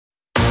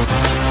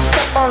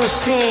Step on the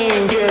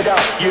scene, get up,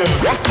 yeah.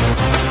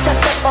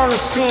 Step on the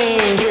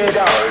scene, get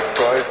up.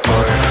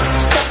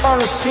 Step on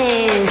the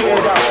scene,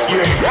 get up,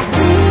 yeah.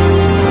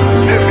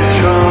 Hit me,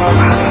 Sean.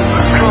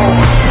 Let's go.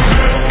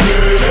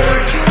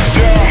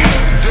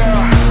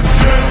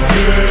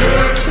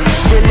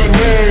 Say my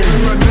name.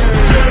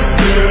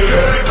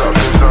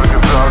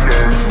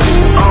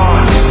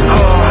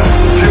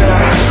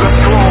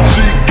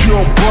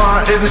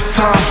 It is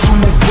time to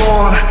move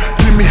on.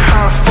 Give me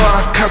high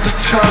five, 가득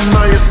찬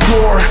나의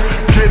score.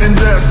 Get in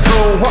that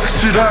zone,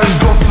 확실한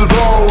것으로.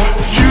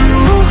 You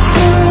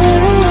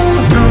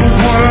know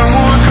what I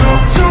want,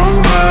 걱정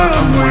마,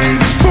 I'm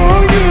waiting for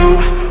you.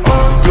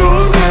 어떤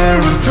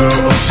애로도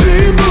없이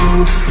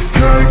move,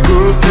 갈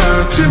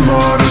곳까지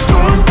멀었던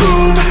꿈.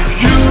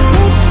 You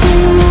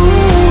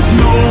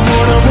know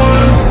what I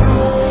want.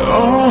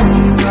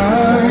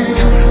 Alright,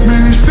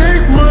 매일 say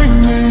my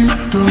name,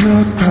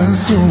 떠났단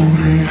소리.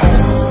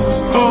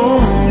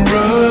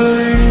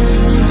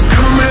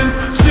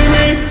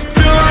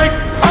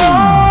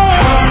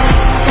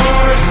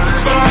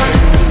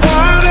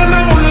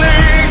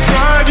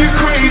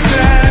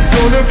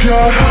 Your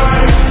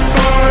heart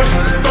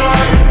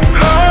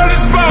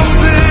is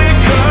bouncing,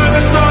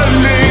 kinda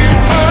darling.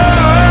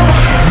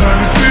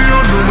 나를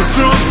뛰어넘어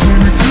something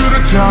me to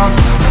the top.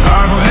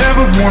 I don't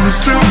ever wanna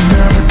stop,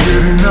 never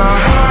get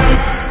enough.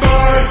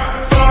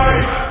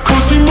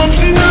 거침없이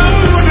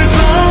나무에서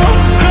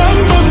한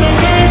번 더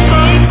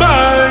high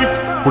five.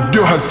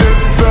 화려한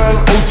세상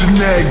오직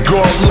내 것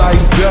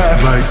like that,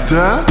 like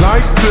that,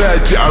 like that.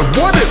 Yeah, I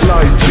want it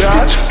like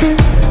that.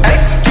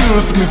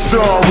 Excuse me,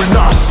 sorry,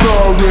 not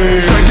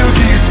sorry. 자격이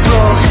있어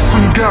이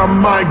순간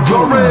my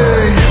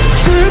glory.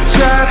 Chit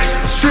chat,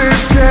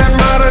 쉽게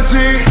말하지.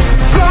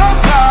 Blah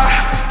blah,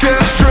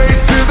 get straight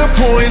to the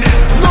point.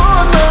 넌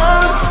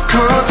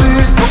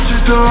거짓없이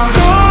더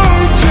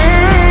솔직하게.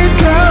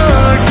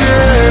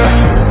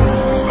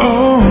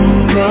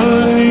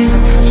 Alright,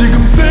 지금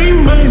say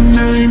my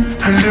name.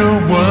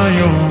 달려와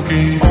여기.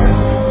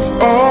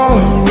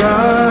 Alright,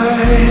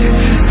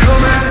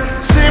 come and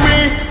see me.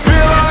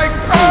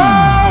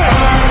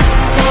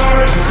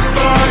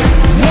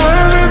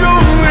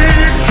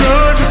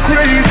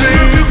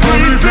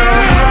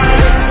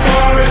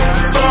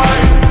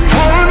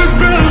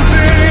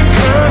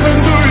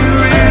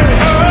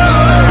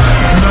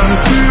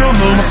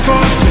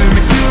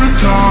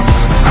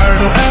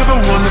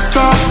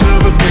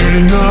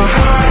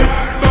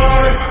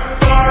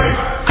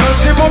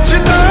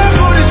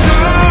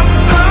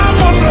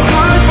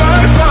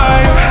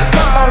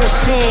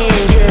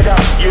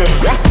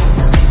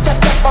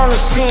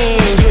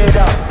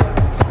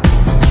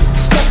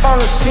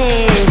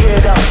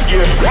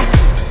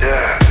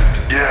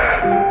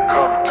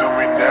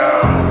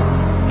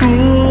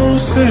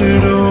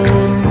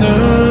 새로운 날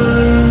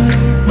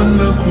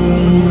만나고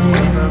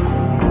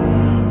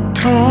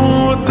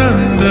더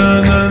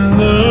단단한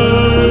날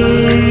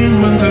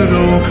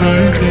만들어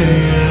갈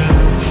때에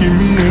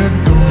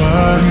희미했던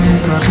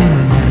말이 다짐을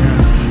해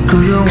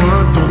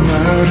그려왔던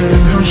날은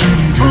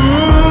현실이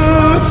돼.